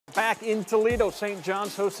Back in Toledo, St.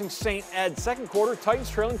 John's hosting St. Ed. Second quarter, Titans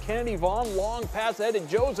trailing Kennedy Vaughn. Long pass ahead to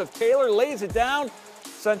Joseph Taylor, lays it down.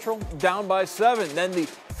 Central down by 7. Then the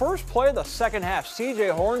first play of the second half, C.J.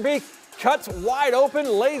 Hornby cuts wide open,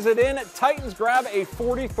 lays it in. Titans grab a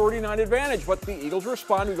 40-39 advantage, but the Eagles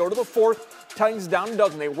respond. We go to the fourth. Titans down a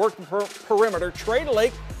dozen. They work the perimeter. Trey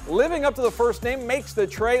Lake, living up to the first name, makes the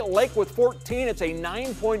tray. Lake with 14. It's a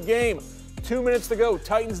 9-point game. 2 minutes to go.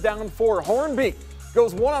 Titans down 4. Hornby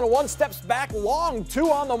goes one-on-one, steps back long, 2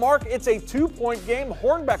 on the mark. It's a 2-point game.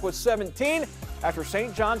 Hornbeck with 17. After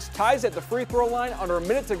St. John's ties at the free throw line, under a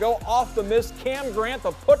minute to go, off the miss, Cam Grant,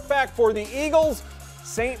 the putback for the Eagles.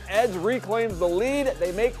 St. Ed's reclaims the lead.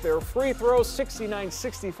 They make their free throw,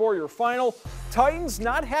 69-64 your final. Titans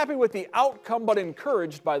not happy with the outcome, but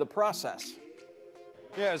encouraged by the process.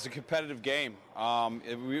 Yeah, it's a competitive game.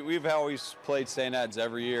 We've always played St. Ed's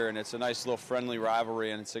every year, and it's a nice little friendly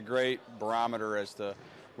rivalry, and it's a great barometer as to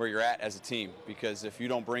where you're at as a team, because if you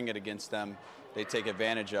don't bring it against them, they take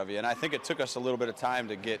advantage of you. And I think it took us a little bit of time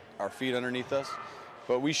to get our feet underneath us,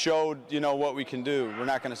 but we showed, what we can do. We're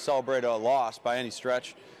not going to celebrate a loss by any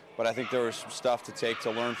stretch, but I think there was some stuff to take,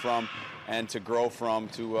 to learn from, and to grow from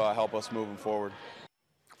to help us moving forward.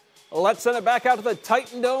 Let's send it back out to the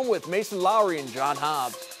Titan Dome with Mason Lowry and John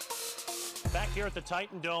Hobbs. Back here at the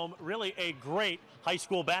Titan Dome, really a great high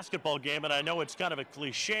school basketball game, and I know it's kind of a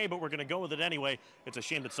cliche, but we're going to go with it anyway. It's a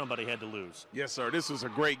shame that somebody had to lose. Yes, sir. This was a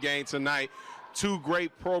great game tonight. 2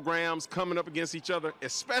 great programs coming up against each other,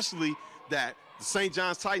 especially that the St.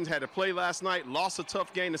 John's Titans had to play last night, lost a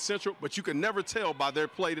tough game to Central, but you can never tell by their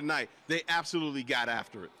play tonight. They absolutely got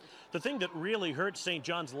after it. The thing that really hurt St.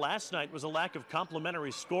 John's last night was a lack of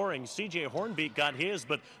complementary scoring. C.J. Hornby got his,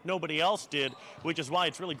 but nobody else did, which is why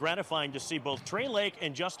it's really gratifying to see both Trey Lake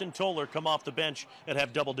and Justin Toller come off the bench and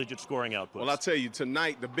have double-digit scoring outputs. Well, I tell you,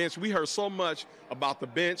 tonight, the bench, we heard so much about the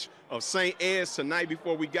bench of St. Ed's tonight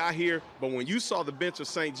before we got here, but when you saw the bench of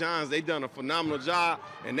St. John's, they done a phenomenal job,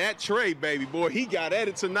 and that Trey, baby boy, he got at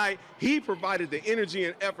it tonight. He provided the energy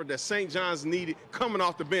and effort that St. John's needed coming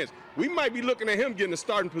off the bench. We might be looking at him getting a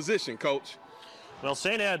starting position, Coach. Well,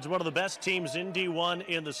 St. Ed's one of the best teams in D1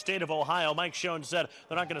 in the state of Ohio. Mike Schoen said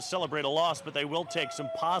they're not going to celebrate a loss, but they will take some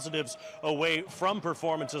positives away from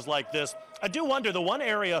performances like this. I do wonder, the one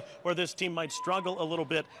area where this team might struggle a little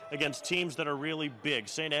bit against teams that are really big.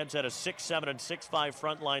 St. Ed's had a 6'7" and 6'5"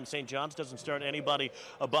 front line. St. John's doesn't start anybody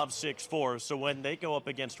above 6'4", so when they go up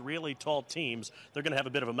against really tall teams, they're going to have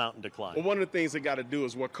a bit of a mountain to climb. Well, one of the things they got to do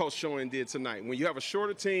is what Coach Schoen did tonight. When you have a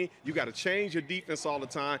shorter team, you got to change your defense all the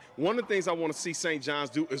time. One of the things I want to see St. John's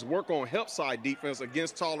do is work on help side defense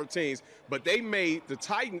against taller teams, but they made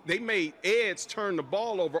Ed's turn the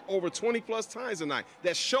ball over 20-plus times tonight.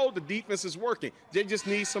 That showed the defense is working. They just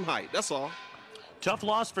need some height. That's all. Tough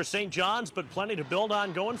loss for St. John's, but plenty to build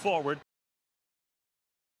on going forward.